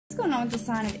What's going on with the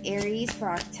sign of Aries for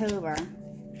October?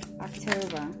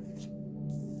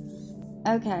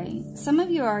 Okay, some of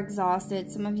you are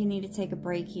exhausted. Some of you need to take a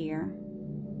break here.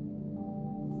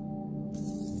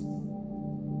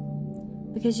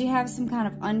 Because you have some kind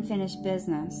of unfinished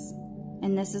business.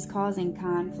 And this is causing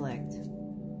conflict.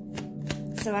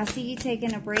 So I see you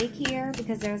taking a break here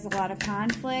because there's a lot of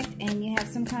conflict and you have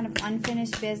some kind of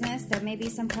unfinished business. There may be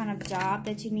some kind of job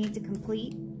that you need to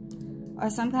complete or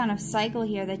some kind of cycle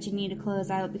here that you need to close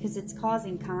out because it's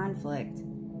causing conflict.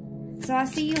 So I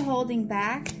see you holding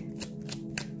back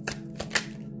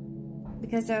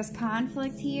because there's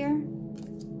conflict here,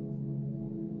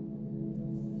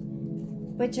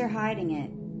 but you're hiding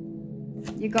it.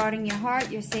 You're guarding your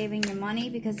heart, you're saving your money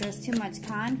because there's too much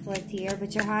conflict here,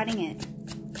 but you're hiding it.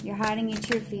 You're hiding your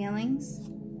true feelings.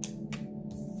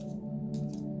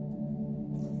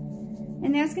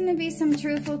 And there's going to be some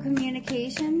truthful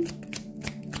communication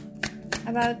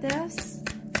about this,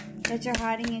 that you're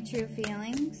hiding your true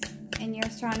feelings and you're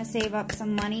trying to save up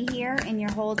some money here and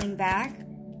you're holding back.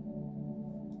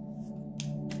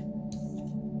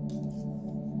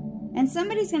 And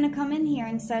somebody's going to come in here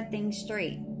and set things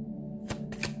straight.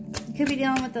 You could be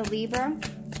dealing with a Libra,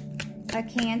 a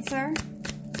Cancer,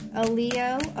 a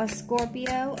Leo, a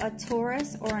Scorpio, a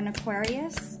Taurus, or an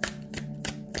Aquarius.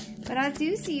 But I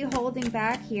do see you holding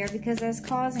back here because that's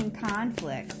causing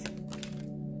conflict.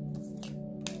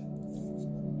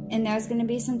 And there's going to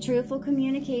be some truthful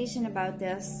communication about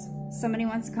this. Somebody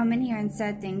wants to come in here and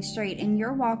set things straight, and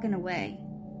you're walking away.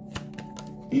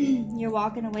 You're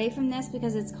walking away from this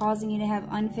because it's causing you to have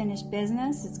unfinished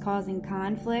business. It's causing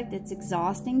conflict. It's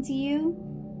exhausting to you.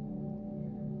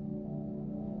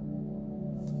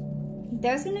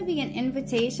 There's going to be an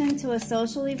invitation to a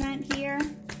social event here.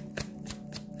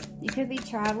 You could be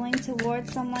traveling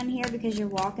towards someone here because you're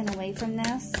walking away from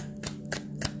this.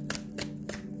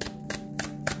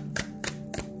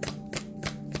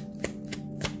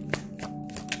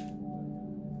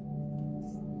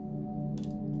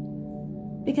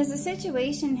 Because the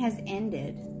situation has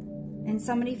ended and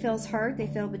somebody feels hurt, they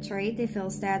feel betrayed, they feel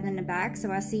stabbed in the back. So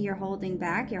I see you're holding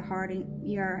back, you're hiding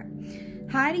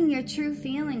your true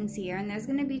feelings here, and there's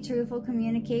going to be truthful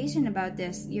communication about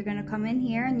this. You're going to come in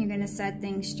here and you're going to set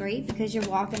things straight because you're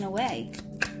walking away.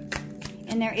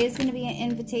 And there is going to be an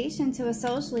invitation to a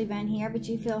social event here, but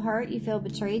you feel hurt, you feel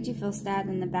betrayed, you feel stabbed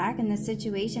in the back, and the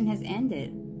situation has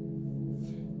ended.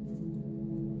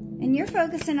 And you're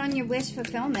focusing on your wish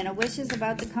fulfillment. A wish is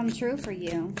about to come true for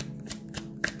you.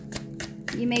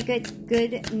 You may get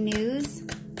good news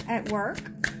at work.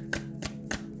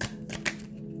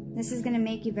 This is going to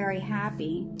make you very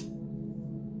happy.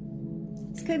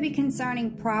 This could be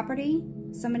concerning property.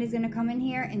 Somebody's going to come in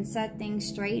here and set things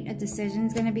straight. A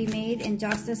decision's going to be made and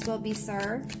justice will be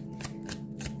served.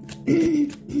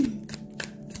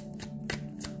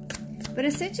 But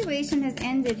a situation has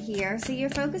ended here, so you're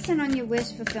focusing on your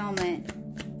wish fulfillment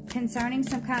concerning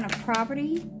some kind of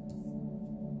property.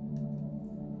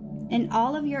 And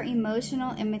all of your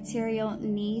emotional and material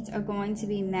needs are going to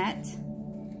be met.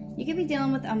 You could be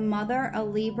dealing with a mother, a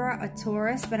Libra, a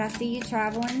Taurus, but I see you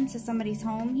traveling to somebody's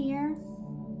home here.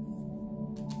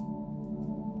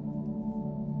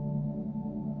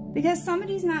 Because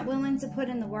somebody's not willing to put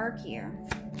in the work here.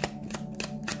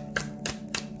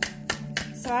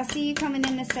 So I see you coming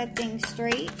in to set things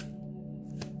straight.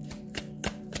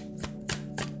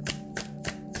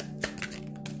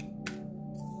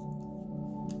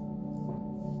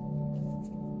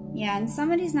 Yeah, and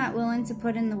somebody's not willing to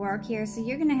put in the work here, so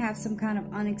you're going to have some kind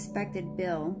of unexpected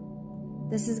bill.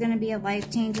 This is going to be a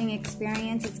life-changing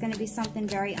experience. It's going to be something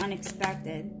very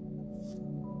unexpected.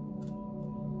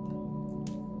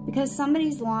 Because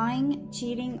somebody's lying,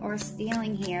 cheating, or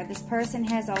stealing here. This person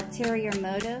has ulterior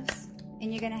motives.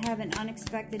 And you're going to have an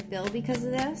unexpected bill because of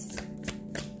this.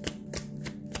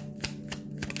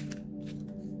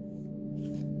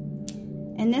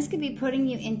 And this could be putting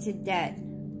you into debt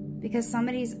because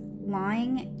somebody's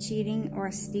lying, cheating,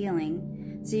 or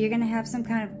stealing. So you're going to have some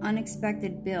kind of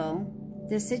unexpected bill.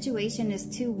 This situation is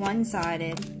too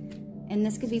one-sided, and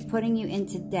this could be putting you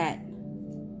into debt.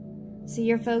 So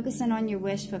you're focusing on your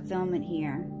wish fulfillment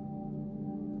here.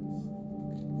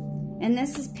 And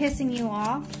this is pissing you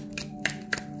off.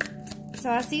 So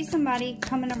I see somebody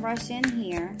coming to rush in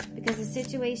here because the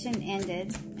situation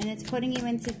ended and it's putting you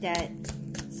into debt.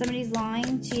 Somebody's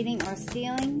lying, cheating, or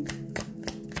stealing.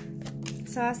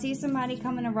 So I see somebody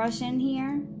coming to rush in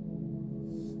here.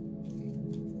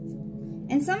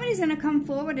 And somebody's going to come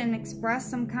forward and express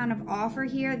some kind of offer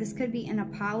here. This could be an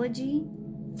apology.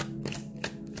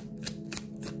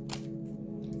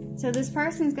 So this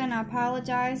person's going to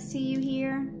apologize to you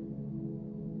here.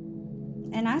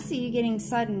 And I see you getting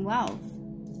sudden wealth.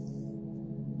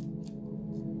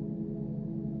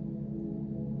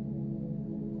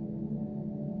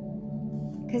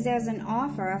 Because there's an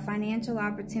offer, a financial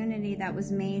opportunity that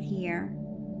was made here.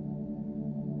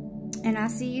 And I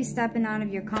see you stepping out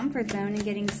of your comfort zone and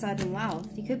getting sudden wealth.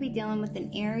 You could be dealing with an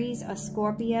Aries, a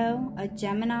Scorpio, a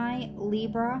Gemini,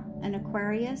 Libra, an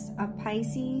Aquarius, a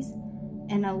Pisces,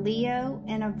 and a Leo,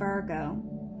 and a Virgo.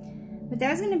 But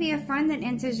there's going to be a friend that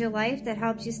enters your life that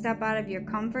helps you step out of your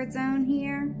comfort zone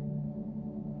here.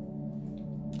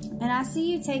 And I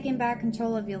see you taking back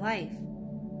control of your life.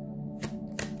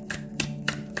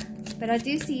 But I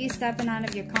do see you stepping out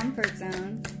of your comfort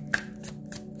zone.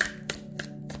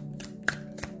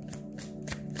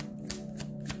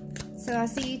 So I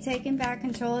see you taking back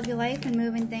control of your life and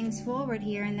moving things forward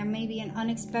here. And there may be an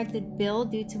unexpected bill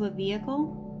due to a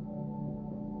vehicle.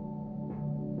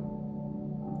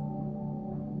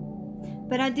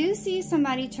 But I do see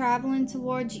somebody traveling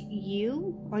towards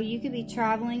you, or you could be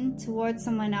traveling towards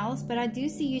someone else. But I do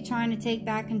see you trying to take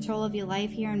back control of your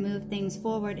life here and move things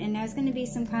forward. And there's going to be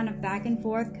some kind of back and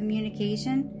forth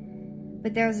communication,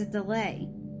 but there's a delay.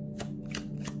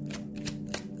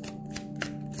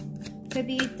 Could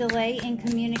be a delay in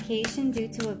communication due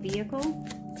to a vehicle,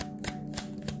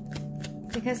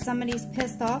 because somebody's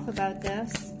pissed off about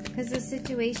this. Because this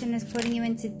situation is putting you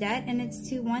into debt and it's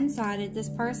too one-sided. This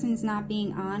person's not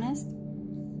being honest.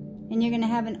 And you're going to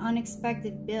have an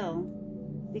unexpected bill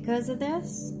because of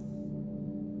this.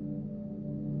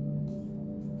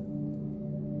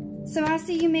 So I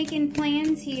see you making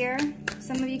plans here.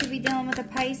 Some of you could be dealing with a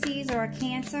Pisces or a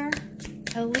Cancer,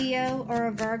 a Leo or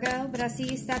a Virgo. But I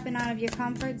see you stepping out of your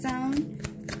comfort zone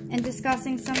and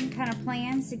discussing some kind of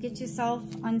plans to get yourself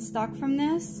unstuck from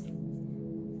this.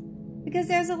 Because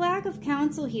there's a lack of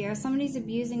counsel here. Somebody's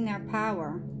abusing their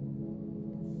power.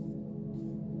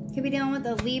 Could be dealing with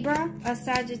a Libra, a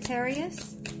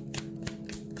Sagittarius.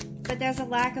 But there's a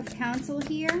lack of counsel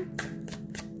here.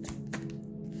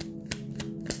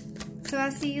 So I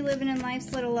see you living in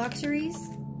life's little luxuries.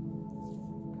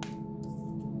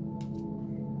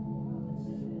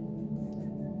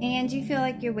 And you feel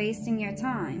like you're wasting your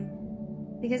time.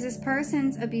 Because this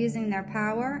person's abusing their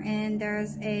power and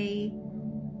there's a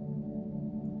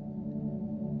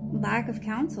lack of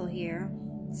counsel here.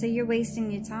 So you're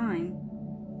wasting your time.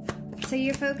 So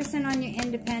you're focusing on your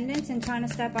independence and trying to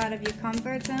step out of your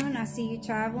comfort zone. I see you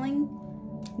traveling,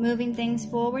 moving things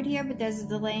forward here, but there's a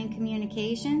delay in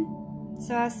communication.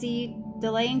 So I see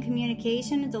delay in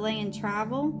communication, a delay in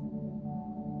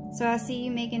travel. So I see you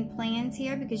making plans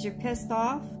here because you're pissed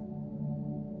off.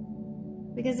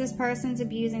 Because this person's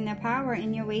abusing their power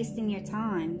and you're wasting your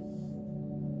time.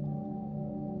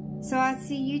 So I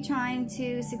see you trying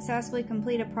to successfully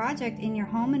complete a project in your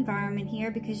home environment here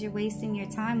because you're wasting your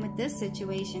time with this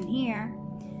situation here.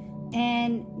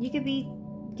 And you could be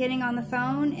getting on the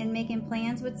phone and making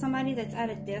plans with somebody that's at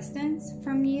a distance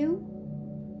from you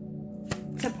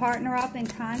to partner up and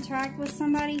contract with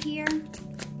somebody here.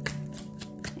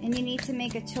 And you need to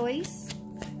make a choice.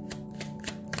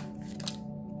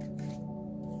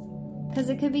 Because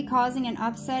it could be causing an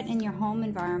upset in your home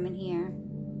environment here.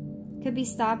 Could be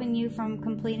stopping you from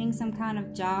completing some kind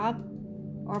of job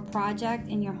or project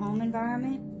in your home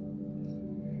environment.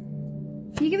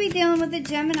 You could be dealing with a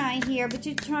Gemini here, but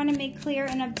you're trying to make clear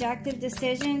and objective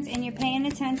decisions and you're paying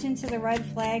attention to the red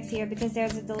flags here because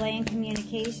there's a delay in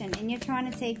communication and you're trying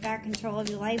to take back control of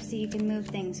your life so you can move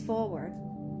things forward.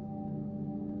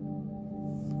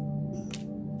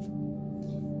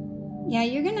 Yeah,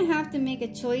 you're going to have to make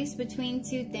a choice between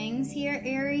two things here,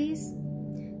 Aries.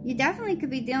 You definitely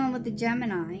could be dealing with the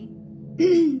Gemini,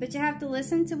 but you have to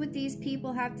listen to what these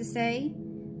people have to say,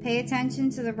 pay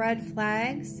attention to the red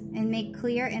flags, and make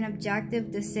clear and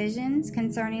objective decisions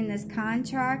concerning this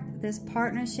contract, this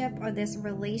partnership, or this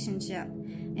relationship.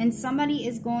 And somebody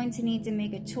is going to need to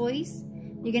make a choice.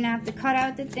 You're going to have to cut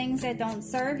out the things that don't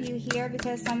serve you here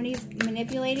because somebody's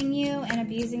manipulating you and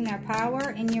abusing their power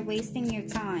and you're wasting your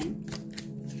time.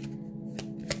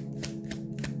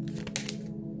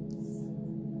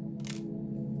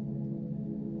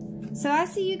 So I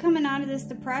see you coming out of this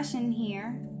depression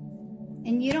here,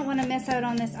 and you don't want to miss out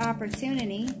on this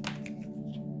opportunity.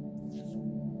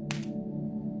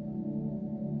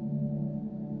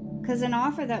 Because an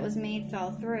offer that was made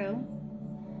fell through.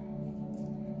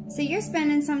 So you're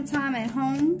spending some time at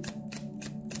home,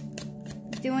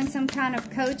 doing some kind of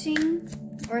coaching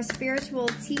or spiritual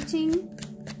teaching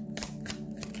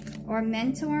or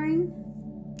mentoring.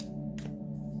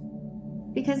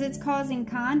 Because it's causing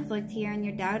conflict here and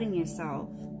you're doubting yourself.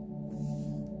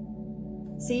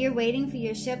 So you're waiting for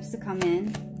your ships to come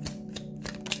in.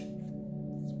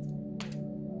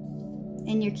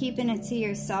 and you're keeping it to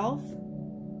yourself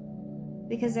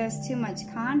because there's too much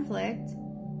conflict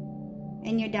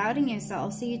and you're doubting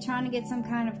yourself. So you're trying to get some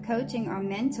kind of coaching or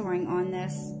mentoring on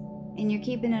this and you're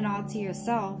keeping it all to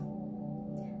yourself.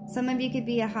 Some of you could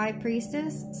be a high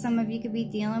priestess. Some of you could be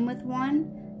dealing with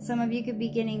one. Some of you could be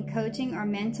getting coaching or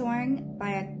mentoring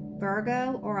by a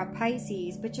Virgo or a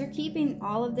Pisces. But you're keeping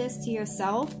all of this to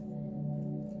yourself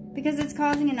because it's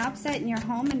causing an upset in your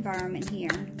home environment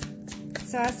here.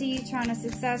 So I see you trying to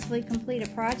successfully complete a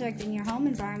project in your home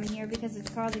environment here because it's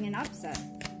causing an upset.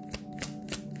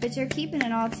 But you're keeping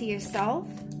it all to yourself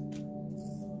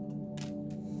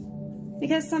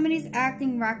because somebody's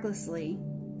acting recklessly.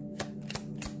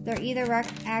 They're either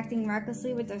acting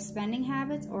recklessly with their spending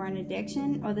habits or an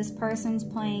addiction, or this person's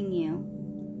playing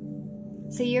you.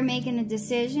 So you're making a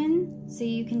decision so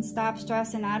you can stop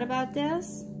stressing out about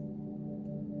this.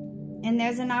 And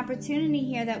there's an opportunity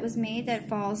here that was made that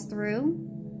falls through.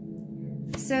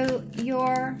 So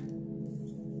you're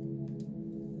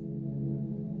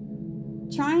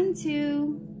trying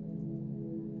to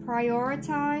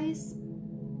prioritize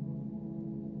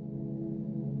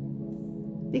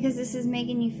because this is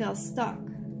making you feel stuck.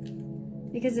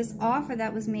 Because this offer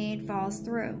that was made falls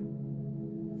through.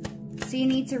 So you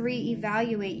need to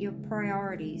reevaluate your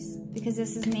priorities because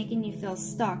this is making you feel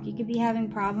stuck. You could be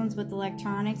having problems with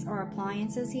electronics or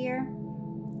appliances here.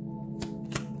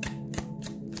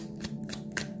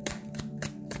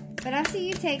 But I see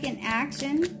you taking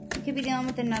action. You could be dealing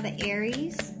with another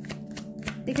Aries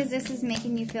because this is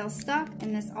making you feel stuck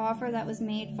and this offer that was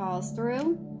made falls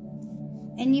through.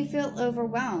 And you feel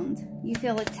overwhelmed. You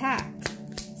feel attacked.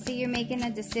 So you're making a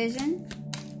decision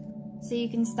so you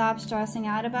can stop stressing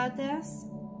out about this.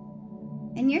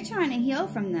 And you're trying to heal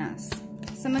from this.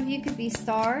 Some of you could be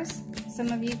stars.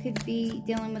 Some of you could be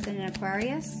dealing with an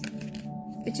Aquarius.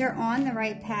 But you're on the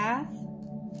right path.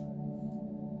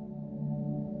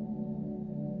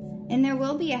 And there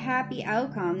will be a happy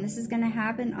outcome. This is going to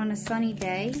happen on a sunny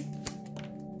day.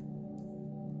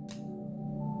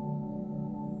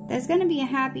 There's going to be a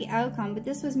happy outcome, but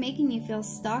this was making you feel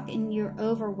stuck and you're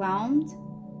overwhelmed.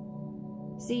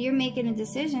 So you're making a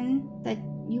decision that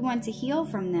you want to heal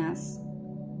from this.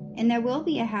 And there will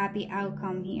be a happy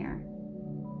outcome here.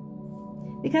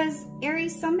 Because,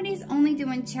 Aries, somebody's only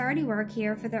doing charity work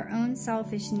here for their own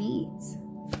selfish needs.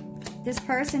 This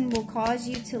person will cause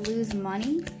you to lose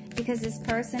money because this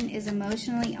person is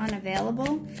emotionally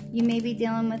unavailable. You may be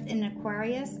dealing with an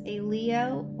Aquarius, a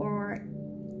Leo, or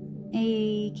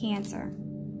a Cancer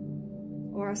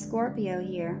or a Scorpio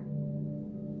here.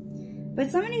 But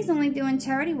somebody's only doing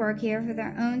charity work here for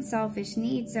their own selfish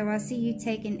needs. So I see you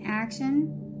taking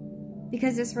action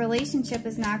because this relationship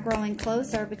is not growing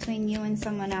closer between you and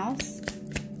someone else.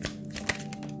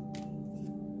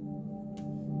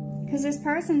 Because this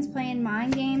person's playing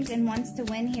mind games and wants to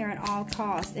win here at all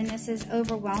costs. And this is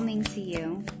overwhelming to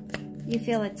you. You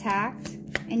feel attacked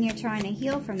and you're trying to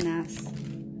heal from this.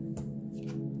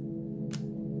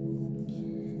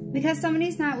 Because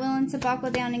somebody's not willing to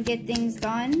buckle down and get things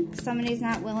done. Somebody's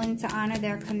not willing to honor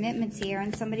their commitments here.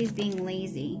 And somebody's being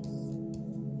lazy.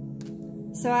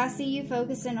 So I see you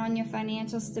focusing on your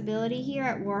financial stability here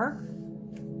at work.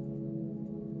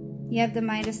 You have the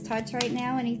Midas touch right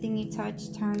now. Anything you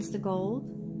touch turns to gold.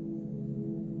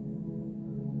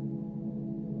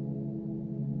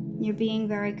 You're being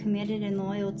very committed and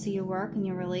loyal to your work and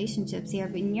your relationships here.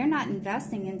 But you're not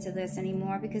investing into this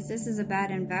anymore because this is a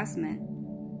bad investment.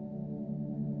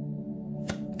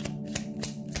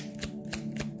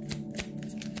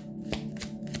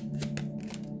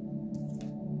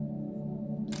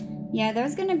 Yeah,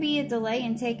 there's going to be a delay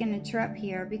in taking a trip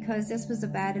here because this was a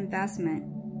bad investment.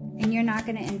 And you're not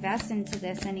going to invest into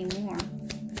this anymore.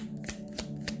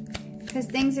 Because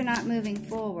things are not moving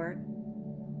forward.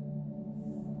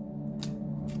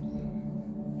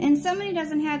 And somebody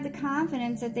doesn't have the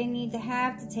confidence that they need to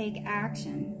have to take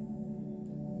action.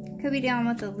 Could be dealing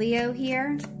with a Leo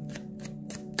here.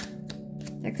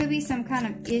 There could be some kind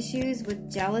of issues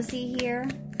with jealousy here.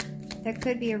 There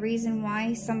could be a reason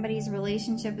why somebody's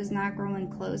relationship is not growing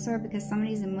closer because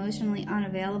somebody's emotionally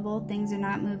unavailable. Things are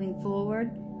not moving forward.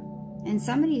 And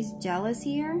somebody's jealous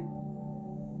here.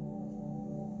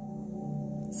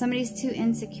 Somebody's too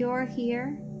insecure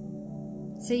here.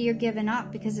 So you're giving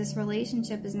up because this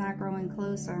relationship is not growing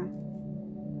closer.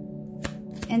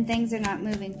 And things are not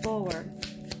moving forward.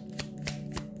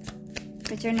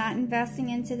 But you're not investing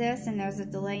into this and there's a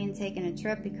delay in taking a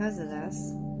trip because of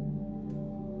this.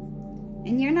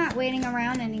 And you're not waiting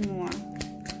around anymore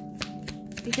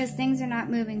because things are not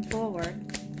moving forward.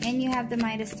 And you have the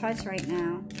Midas touch right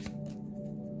now.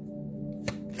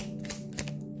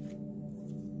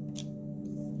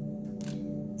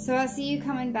 So I see you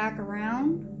coming back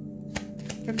around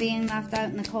for being left out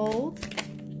in the cold.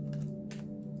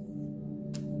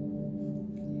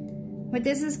 But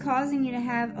this is causing you to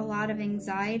have a lot of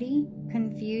anxiety,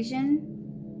 confusion,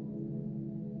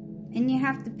 and you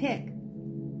have to pick.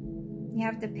 You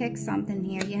have to pick something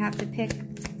here. You have to pick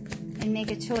and make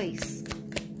a choice.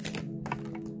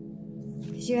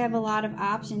 Because you have a lot of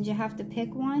options. You have to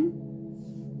pick one.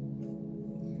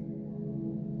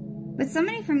 But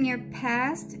somebody from your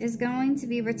past is going to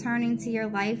be returning to your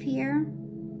life here.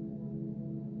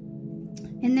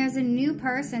 And there's a new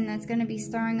person that's going to be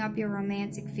stirring up your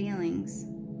romantic feelings.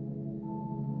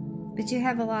 But you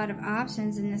have a lot of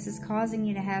options, and this is causing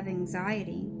you to have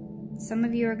anxiety. Some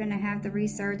of you are going to have the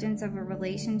resurgence of a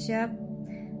relationship.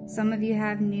 Some of you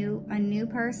have a new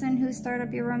person who stirred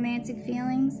up your romantic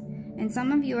feelings. And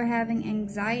some of you are having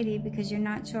anxiety because you're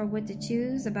not sure what to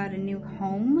choose about a new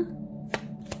home.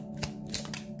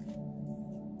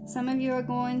 Some of you are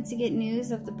going to get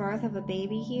news of the birth of a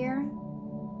baby here.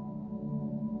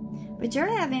 But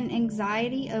you're having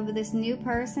anxiety over this new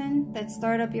person that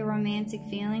started up your romantic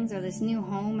feelings, or this new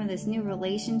home, or this new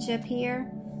relationship here,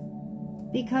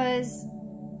 because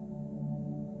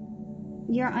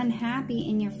you're unhappy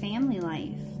in your family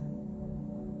life.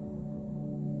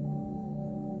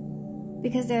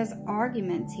 Because there's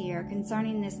arguments here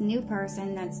concerning this new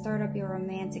person that started up your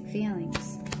romantic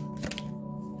feelings.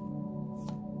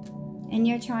 And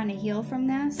you're trying to heal from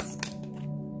this.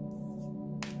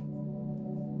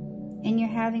 And you're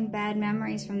having bad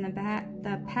memories from the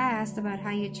past about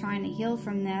how you're trying to heal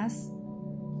from this.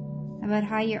 About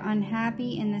how you're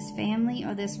unhappy in this family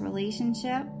or this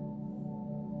relationship.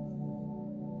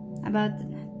 About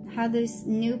how this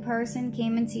new person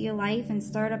came into your life and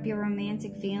stirred up your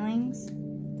romantic feelings.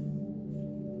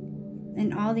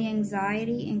 And all the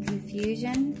anxiety and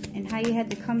confusion. And how you had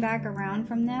to come back around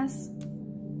from this.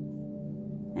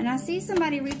 And I see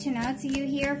somebody reaching out to you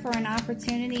here for an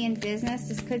opportunity in business.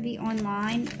 This could be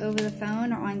online, over the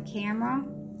phone, or on camera.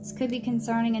 This could be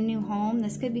concerning a new home.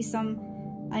 This could be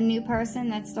a new person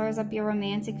that stirs up your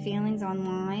romantic feelings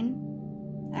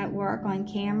online, at work, on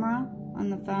camera, on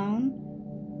the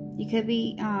phone. You could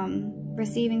be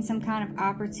receiving some kind of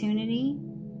opportunity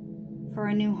for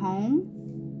a new home.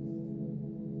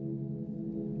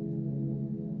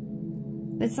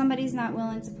 But somebody's not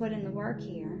willing to put in the work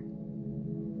here.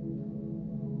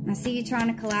 I see you trying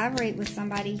to collaborate with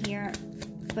somebody here,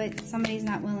 but somebody's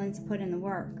not willing to put in the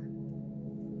work.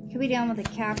 Could be dealing with a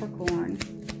Capricorn.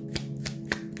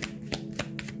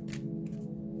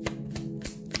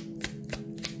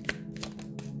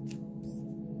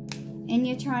 And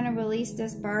you're trying to release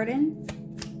this burden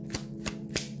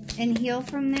and heal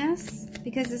from this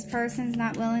because this person's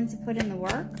not willing to put in the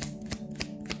work.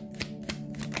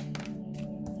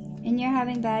 And you're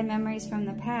having bad memories from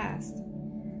the past.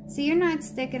 So you're not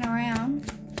sticking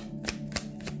around.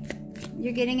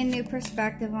 You're getting a new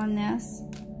perspective on this.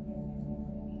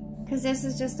 Because this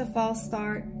is just a false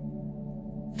start.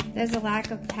 There's a lack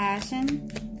of passion.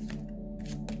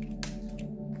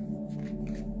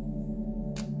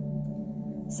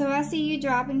 So I see you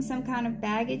dropping some kind of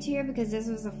baggage here because this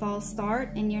was a false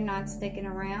start and you're not sticking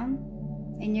around.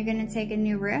 And you're going to take a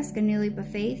new risk, a new leap of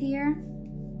faith here.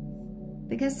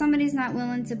 Because somebody's not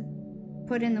willing to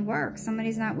put in the work.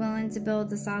 Somebody's not willing to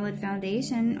build a solid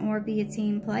foundation or be a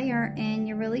team player, and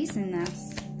you're releasing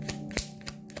this.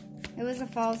 It was a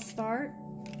false start.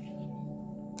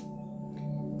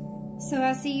 So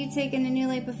I see you taking a new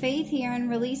leap of faith here and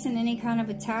releasing any kind of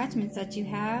attachments that you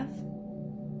have.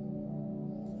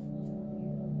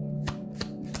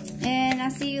 And I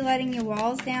see you letting your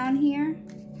walls down here.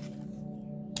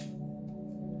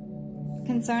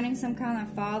 Concerning some kind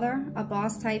of father, a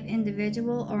boss type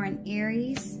individual, or an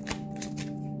Aries.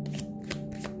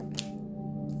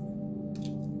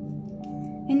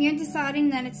 And you're deciding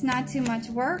that it's not too much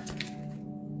work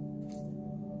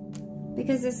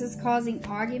because this is causing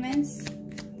arguments.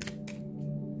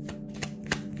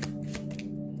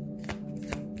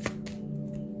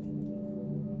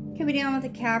 Could be dealing with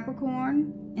a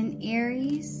Capricorn, an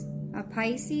Aries, a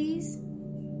Pisces.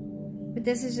 But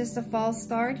this is just a false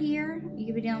start here. You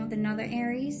could be dealing with another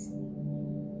Aries,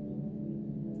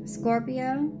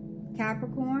 Scorpio,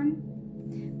 Capricorn.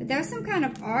 But there's some kind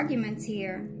of arguments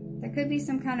here. There could be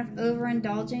some kind of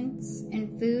overindulgence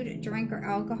in food, drink, or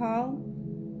alcohol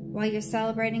while you're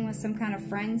celebrating with some kind of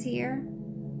friends here.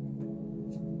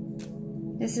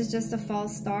 This is just a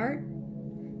false start.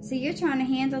 So you're trying to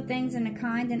handle things in a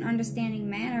kind and understanding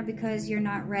manner because you're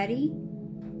not ready.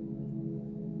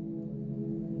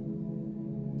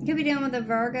 You could be dealing with a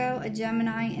Virgo, a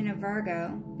Gemini, and a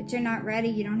Virgo, but you're not ready.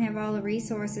 You don't have all the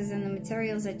resources and the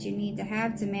materials that you need to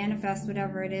have to manifest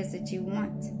whatever it is that you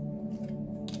want.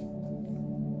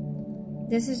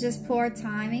 This is just poor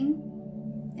timing,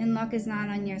 and luck is not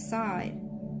on your side.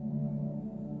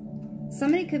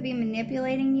 Somebody could be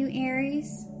manipulating you,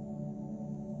 Aries.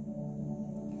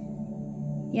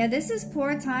 Yeah, this is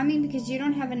poor timing because you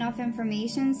don't have enough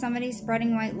information. Somebody's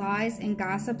spreading white lies and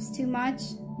gossips too much.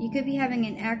 You could be having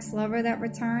an ex-lover that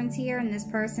returns here and this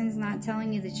person's not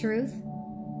telling you the truth.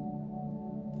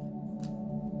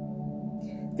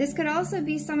 This could also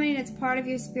be somebody that's part of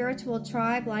your spiritual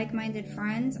tribe, like-minded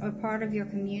friends, or part of your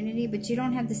community, but you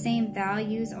don't have the same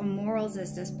values or morals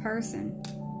as this person.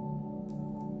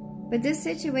 But this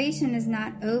situation is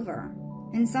not over,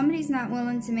 and somebody's not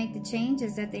willing to make the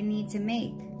changes that they need to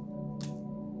make.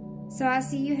 So I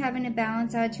see you having to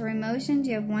balance out your emotions.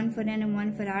 You have 1 foot in and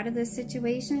 1 foot out of this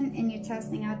situation, and you're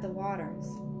testing out the waters.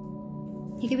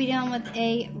 You could be dealing with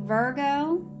a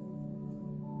Virgo,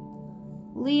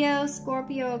 Leo,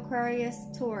 Scorpio, Aquarius,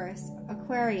 Taurus,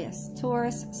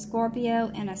 Scorpio,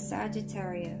 and a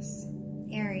Sagittarius,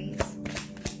 Aries.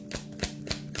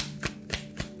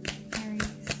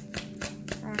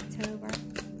 For October.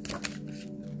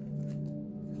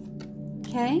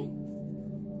 Okay,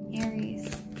 Aries.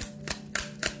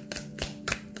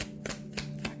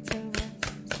 October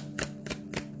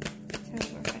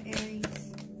for Aries.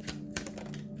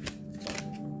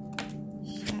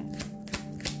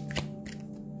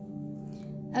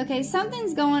 Okay,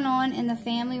 something's going on in the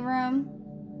family room.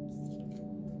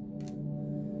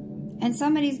 And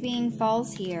somebody's being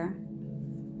false here.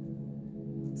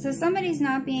 So somebody's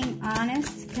not being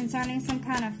honest concerning some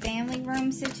kind of family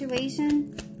room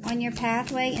situation on your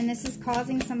pathway, and this is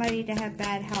causing somebody to have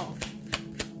bad health.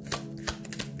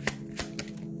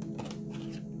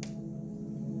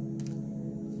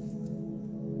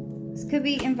 This could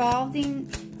be involving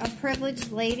a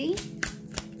privileged lady.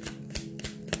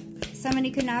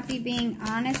 Somebody could not be being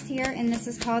honest here, and this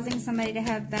is causing somebody to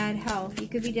have bad health. You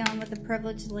could be dealing with a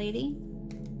privileged lady.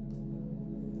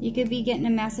 You could be getting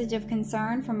a message of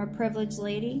concern from a privileged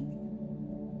lady.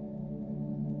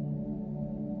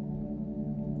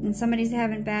 And somebody's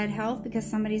having bad health because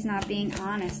somebody's not being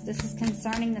honest. This is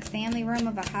concerning the family room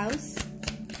of a house.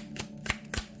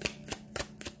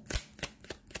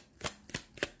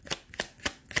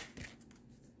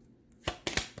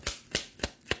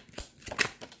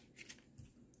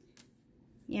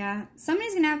 Yeah,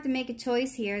 somebody's going to have to make a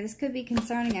choice here. This could be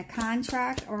concerning a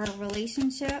contract or a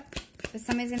relationship. But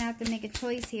somebody's going to have to make a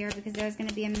choice here because there's going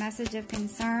to be a message of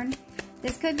concern.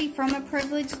 This could be from a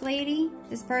privileged lady.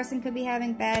 This person could be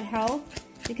having bad health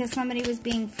because somebody was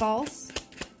being false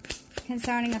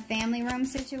concerning a family room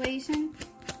situation.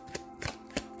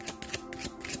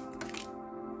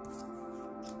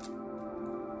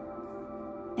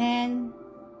 And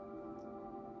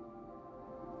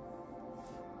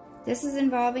this is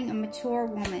involving a mature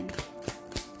woman.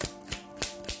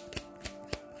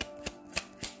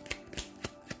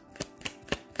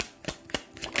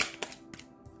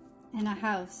 In a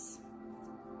house.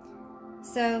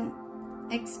 So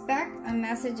expect a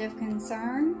message of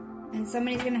concern, and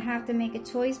somebody's going to have to make a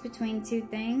choice between two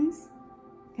things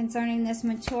concerning this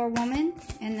mature woman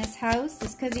and this house.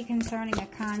 This could be concerning a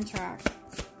contract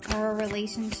or a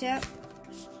relationship.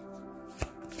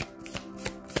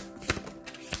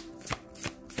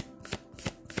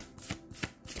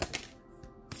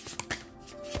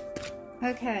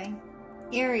 Okay,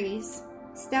 Aries,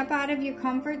 step out of your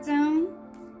comfort zone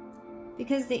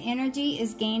because the energy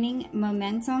is gaining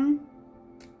momentum.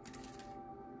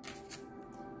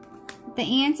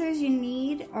 The answers you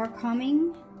need are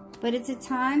coming, but it's a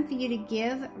time for you to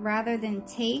give rather than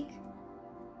take.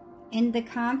 And the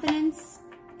confidence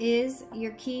is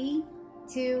your key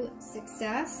to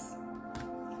success.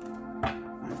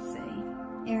 Let's see,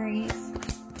 Aries.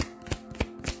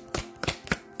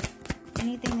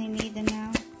 Anything they need to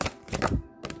know?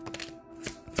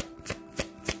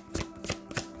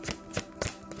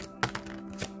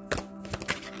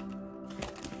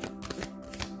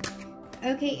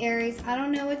 Okay, Aries, I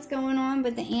don't know what's going on,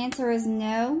 but the answer is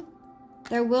no.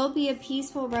 There will be a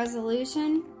peaceful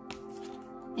resolution,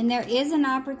 and there is an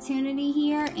opportunity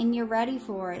here, and you're ready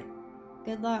for it.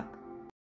 Good luck.